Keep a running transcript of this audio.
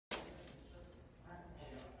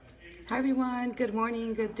Hi everyone, good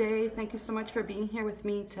morning, good day. Thank you so much for being here with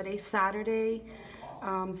me. Today's Saturday.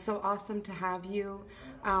 So awesome to have you.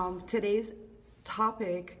 Today's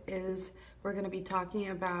topic is we're going to be talking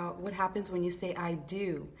about what happens when you say I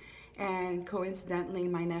do. And coincidentally,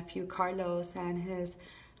 my nephew Carlos and his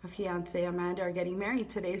fiance Amanda are getting married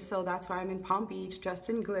today, so that's why I'm in Palm Beach dressed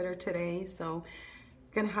in glitter today. So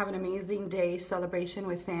going to have an amazing day, celebration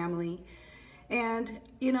with family. And,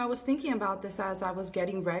 you know, I was thinking about this as I was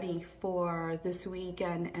getting ready for this week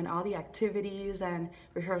and all the activities and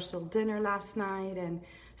rehearsal dinner last night and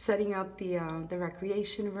setting up the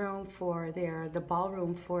recreation room for the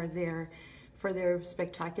ballroom for their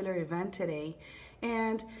spectacular event today.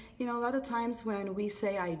 And, you know, a lot of times when we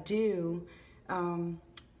say I do,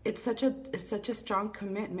 it's such a strong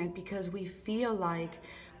commitment because we feel like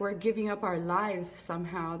we're giving up our lives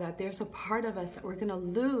somehow, that there's a part of us that we're going to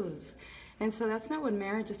lose. And so that's not what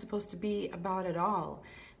marriage is supposed to be about at all.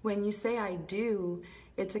 When you say I do,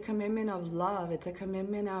 it's a commitment of love. It's a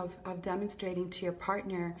commitment of demonstrating to your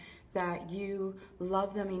partner that you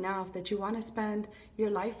love them enough, that you want to spend your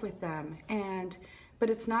life with them. But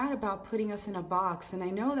it's not about putting us in a box. And I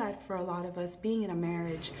know that for a lot of us, being in a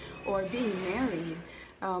marriage or being married,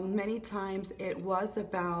 many times it was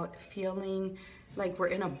about feeling like we're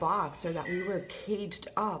in a box or that we were caged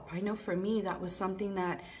up. I know for me that was something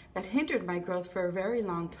that hindered my growth for a very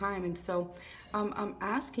long time. And so I'm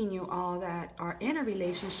asking you all that are in a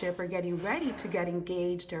relationship or getting ready to get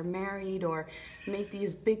engaged or married or make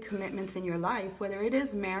these big commitments in your life, whether it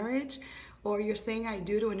is marriage or you're saying I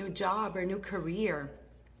do to a new job or a new career.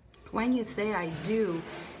 When you say I do,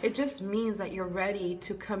 it just means that you're ready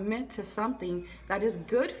to commit to something that is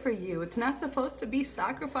good for you. It's not supposed to be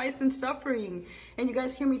sacrifice and suffering. And you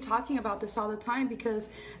guys hear me talking about this all the time because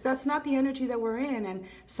that's not the energy that we're in. And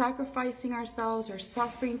sacrificing ourselves or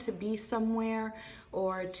suffering to be somewhere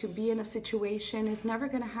or to be in a situation is never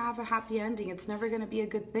going to have a happy ending. It's never going to be a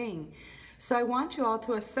good thing. So I want you all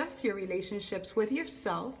to assess your relationships with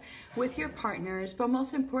yourself, with your partners, but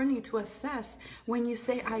most importantly to assess when you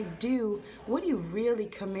say I do, what are you really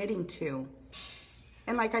committing to?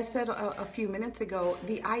 And like I said a few minutes ago,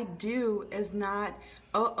 the I do is not,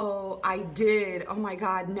 uh-oh, I did, oh my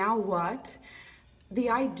God, now what? The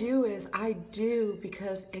I do is I do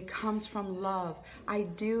because it comes from love. I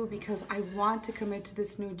do because I want to commit to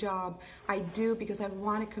this new job. I do because I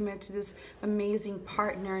want to commit to this amazing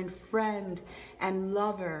partner and friend and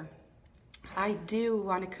lover. I do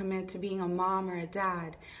want to commit to being a mom or a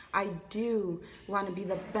dad. I do want to be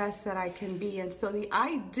the best that I can be. And so the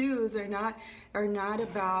I do's are not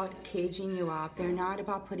about caging you up. They're not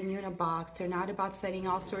about putting you in a box. They're not about setting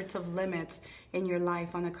all sorts of limits in your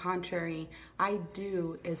life. On the contrary, I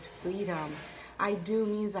do is freedom. I do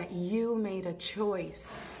means that you made a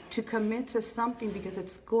choice to commit to something because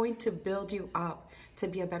it's going to build you up to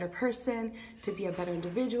be a better person, to be a better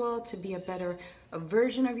individual, to be a better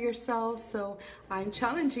version of yourself. So I'm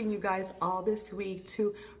challenging you guys all this week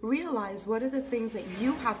to realize what are the things that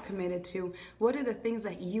you have committed to, what are the things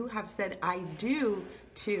that you have said I do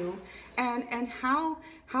to, and how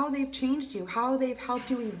they've changed you, how they've helped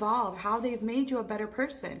you evolve, how they've made you a better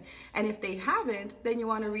person. And if they haven't, then you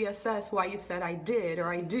want to reassess why you said I did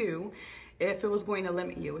or I do. If it was going to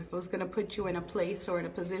limit you, if it was going to put you in a place or in a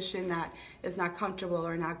position that is not comfortable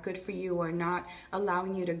or not good for you or not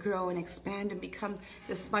allowing you to grow and expand and become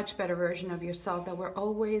this much better version of yourself that we're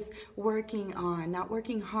always working on, not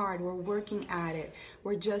working hard, we're working at it.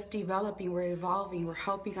 We're just developing, we're evolving, we're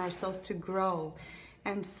helping ourselves to grow.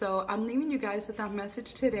 And so I'm leaving you guys with that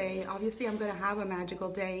message today. Obviously, I'm going to have a magical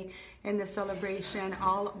day in the celebration.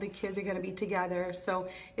 All the kids are going to be together. So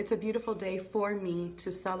it's a beautiful day for me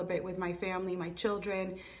to celebrate with my family, my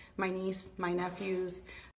children, my niece, my nephews.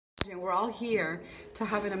 We're all here to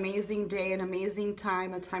have an amazing day, an amazing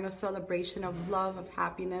time, a time of celebration, of love, of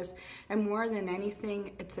happiness. And more than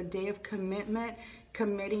anything, it's a day of commitment,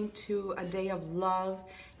 committing to a day of love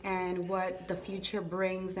and what the future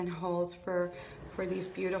brings and holds for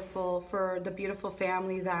the beautiful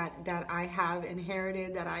family that I have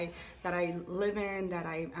inherited, that I live in, that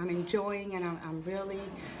I'm enjoying, and I'm really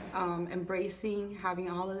embracing having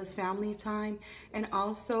all of this family time. And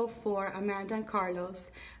also for Amanda and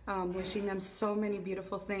Carlos, wishing them so many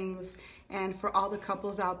beautiful things. And for all the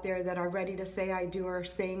couples out there that are ready to say I do or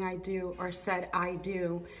saying I do or said I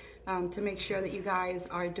do, to make sure that you guys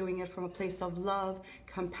are doing it from a place of love,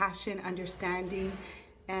 compassion, understanding,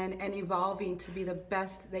 and evolving to be the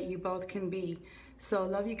best that you both can be. So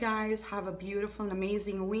love you guys. Have a beautiful and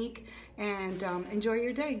amazing week and enjoy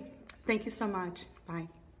your day. Thank you so much. Bye.